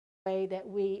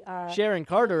Sharon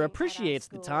Carter appreciates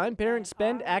the time parents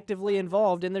spend actively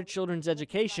involved in their children's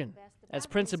education. As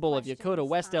principal of Yokota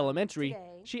West Elementary,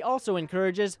 she also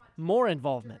encourages more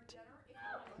involvement.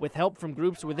 With help from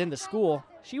groups within the school,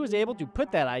 she was able to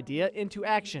put that idea into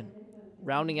action,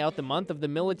 rounding out the month of the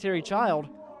military child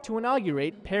to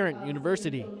inaugurate Parent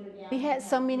University. We had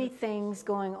so many things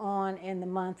going on in the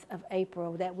month of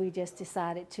April that we just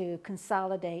decided to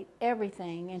consolidate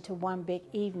everything into one big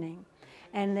evening.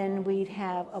 And then we'd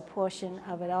have a portion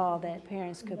of it all that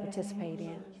parents could participate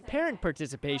in. Parent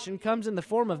participation comes in the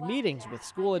form of meetings with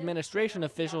school administration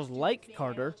officials like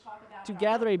Carter to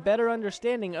gather a better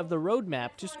understanding of the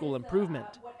roadmap to school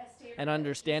improvement, an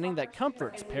understanding that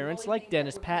comforts parents like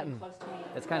Dennis Patton.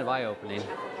 It's kind of eye-opening.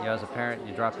 You know, as a parent,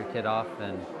 you drop your kid off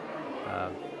and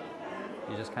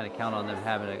you just kind of count on them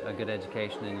having a good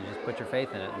education, and you just put your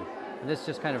faith in it. And this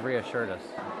just kind of reassured us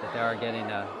that they are getting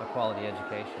a quality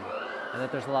education, and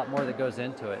that there's a lot more that goes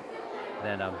into it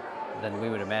than we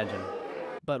would imagine.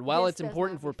 But while it's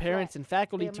important for parents and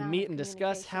faculty to meet and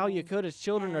discuss how Yokota's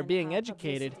children are being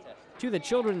educated, to the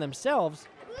children themselves,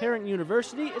 Parent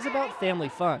University is about family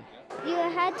fun. You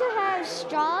had to have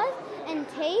straws and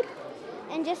tape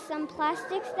and just some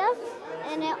plastic stuff,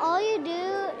 and then all you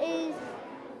do is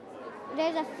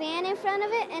there's a fan in front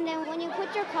of it, and then when you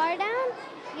put your car down,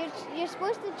 you're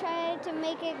supposed to try to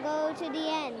make it go to the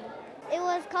end. It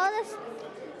was called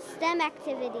a STEM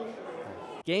activity.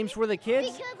 Games for the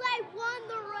kids because I won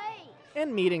the race,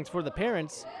 and meetings for the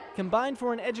parents combined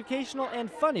for an educational and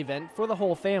fun event for the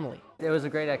whole family. It was a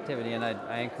great activity, and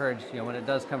I encourage, when it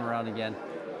does come around again,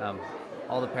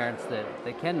 all the parents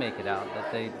that can make it out,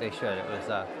 that they should. It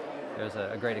was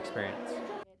a great experience.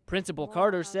 Principal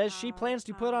Carter says she plans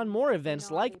to put on more events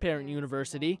like Parent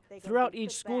University throughout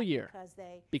each school year,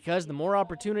 because the more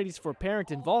opportunities for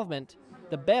parent involvement,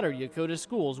 the better Yokota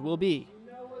schools will be.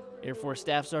 Air Force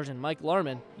Staff Sergeant Mike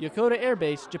Lahrman, Yokota Air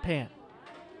Base, Japan.